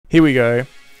Here we go.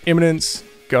 Imminence,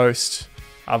 Ghost.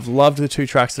 I've loved the 2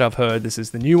 tracks that I've heard. This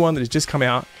is the new one that has just come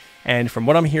out. And from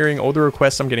what I'm hearing, all the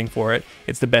requests I'm getting for it,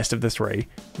 it's the best of the 3.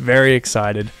 Very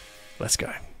excited. Let's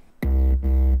go.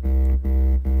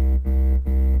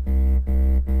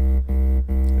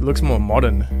 It looks more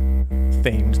modern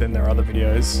themed than their other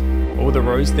videos. Oh, the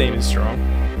Rose theme is strong.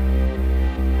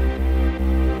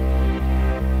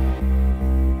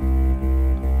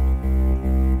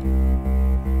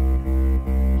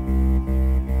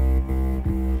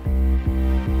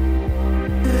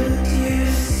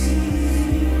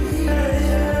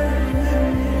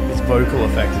 Vocal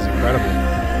effect is incredible.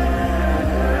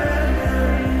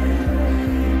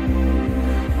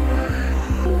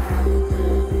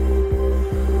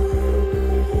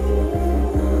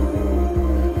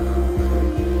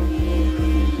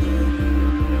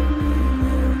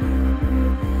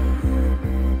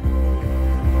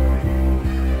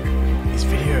 These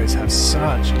videos have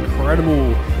such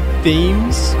incredible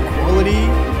themes, quality,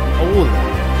 all of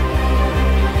that.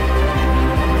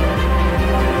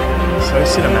 So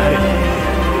cinematic.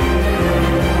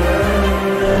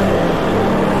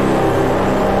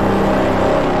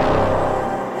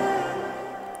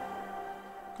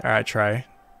 Alright, Trey.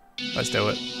 Let's do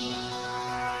it.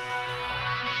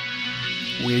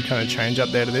 Weird kind of change up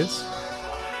there to this.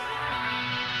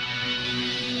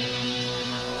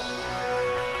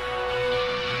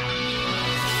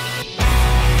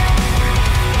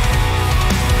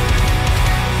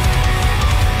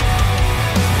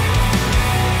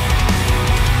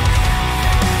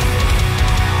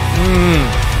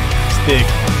 Thick.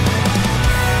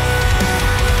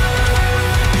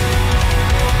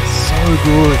 So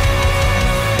good.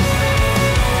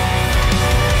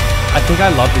 I think I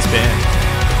love this band.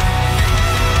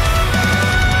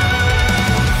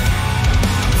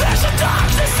 There's a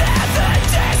darkness in the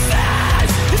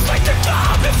distance. It's like the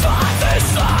calm before the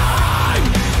sun.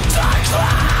 Dark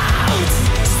clouds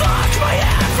stalk my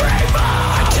every move.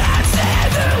 I can't see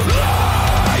the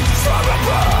light from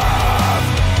above.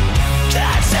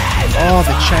 Oh,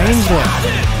 the change there.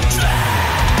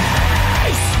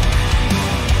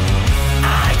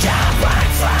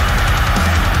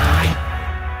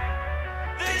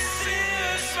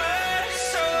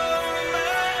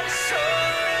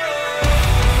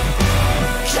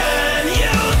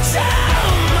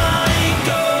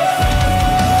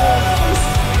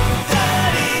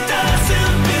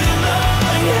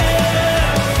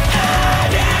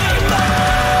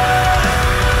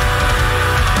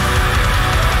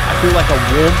 I feel like a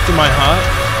warmth in my heart.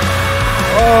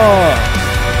 Oh.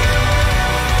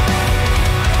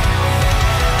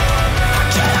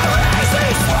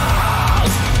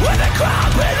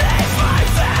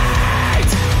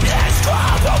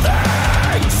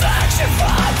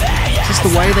 Just the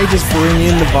way they just bring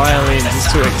in the violin just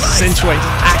to accentuate,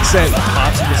 accent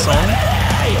parts of the song.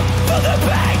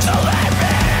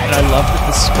 And I love that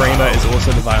the screamer is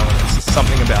also the violinist.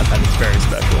 Something about that is very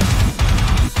special.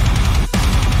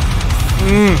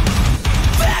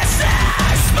 This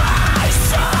is my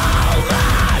soul,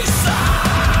 my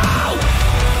soul.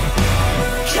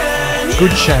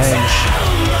 Good change.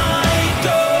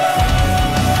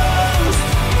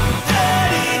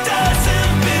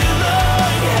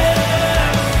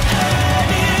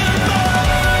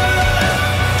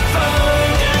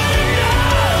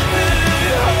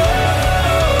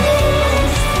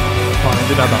 Find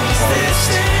another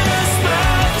forest.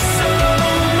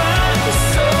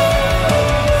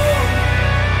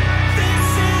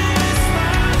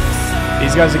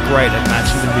 These guys are great at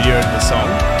matching the video to the song,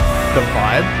 the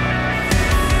vibe.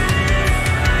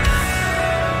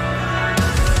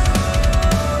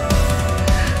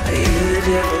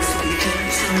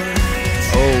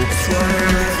 Oh,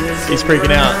 he's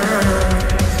freaking out.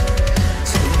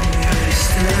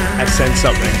 I sense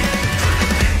something.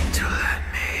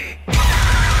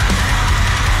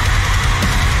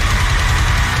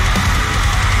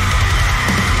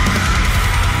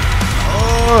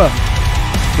 Oh.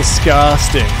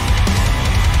 Disgusting.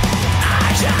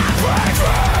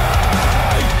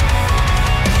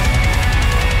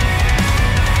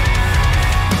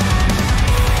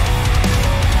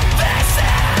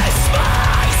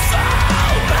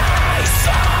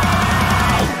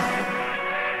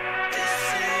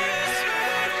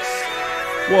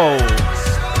 Whoa.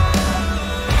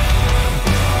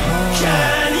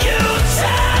 Can you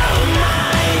tell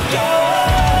my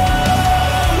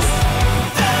ghost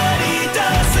that he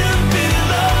doesn't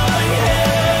belong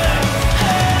here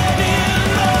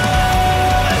anymore?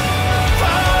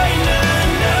 Find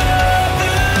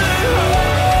another home.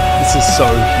 This is so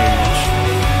huge.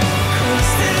 'Cause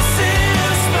this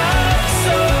is my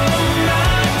soul,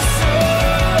 my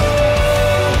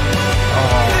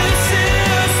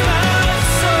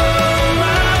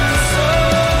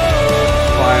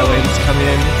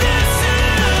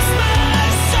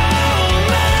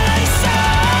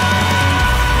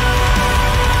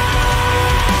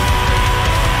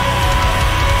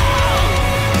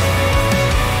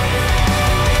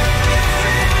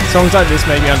Songs like this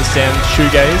make me understand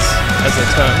shoegaze as a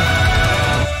term.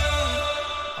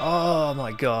 Oh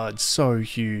my god, so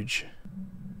huge.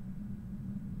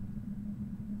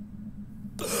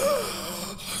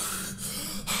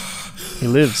 He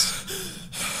lives.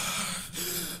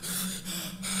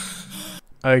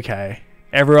 Okay,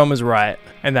 everyone was right,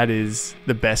 and that is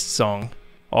the best song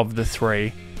of the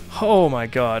three. Oh my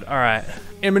god, alright.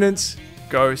 Imminence,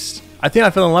 Ghost. I think I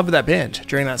fell in love with that band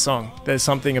during that song. There's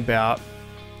something about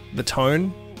the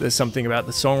tone, there's something about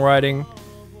the songwriting,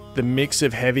 the mix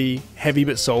of heavy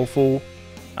but soulful,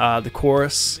 the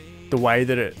chorus, the way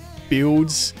that it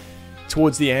builds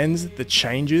towards the end, the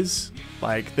changes,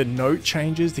 like the note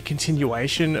changes, the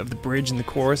continuation of the bridge and the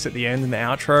chorus at the end and the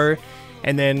outro,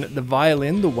 and then the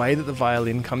violin, the way that the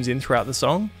violin comes in throughout the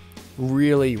song,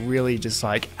 really just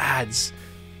like adds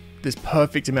this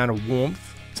perfect amount of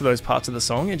warmth to those parts of the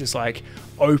song. It just like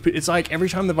it's like every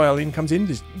time the violin comes in,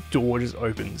 this door just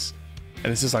opens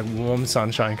and it's just like warm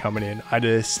sunshine coming in.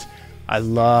 I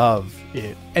love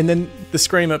it. And then the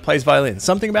screamer plays violin,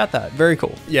 something about that, very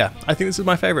cool. Yeah, I think this is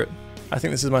my favorite. I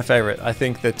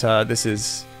think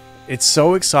that it's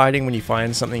so exciting when you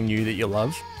find something new that you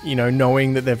love, you know,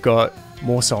 knowing that they've got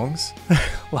more songs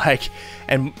like,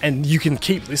 and you can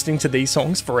keep listening to these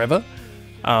songs forever.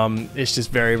 It's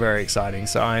just very exciting.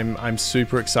 So I'm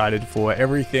super excited for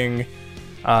everything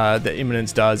that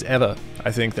Imminence does ever.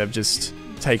 I think they've just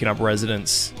taken up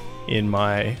residence in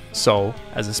my soul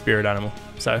as a spirit animal.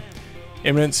 So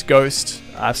Imminence, Ghost,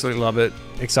 absolutely love it.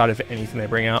 Excited for anything they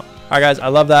bring out. Alright guys, I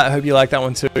love that. I hope you liked that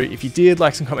one too. If you did,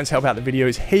 likes and comments help out the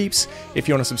videos heaps. If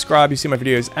you want to subscribe, you see my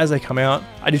videos as they come out.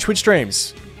 I do Twitch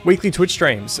streams, weekly Twitch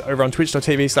streams over on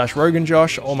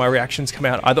twitch.tv/Roguenjosh. All my reactions come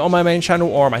out either on my main channel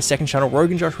or on my second channel,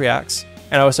 Roguenjosh Reacts.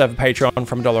 And I also have a Patreon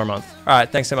from $1 a month.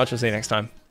 Alright, thanks so much. I'll see you next time.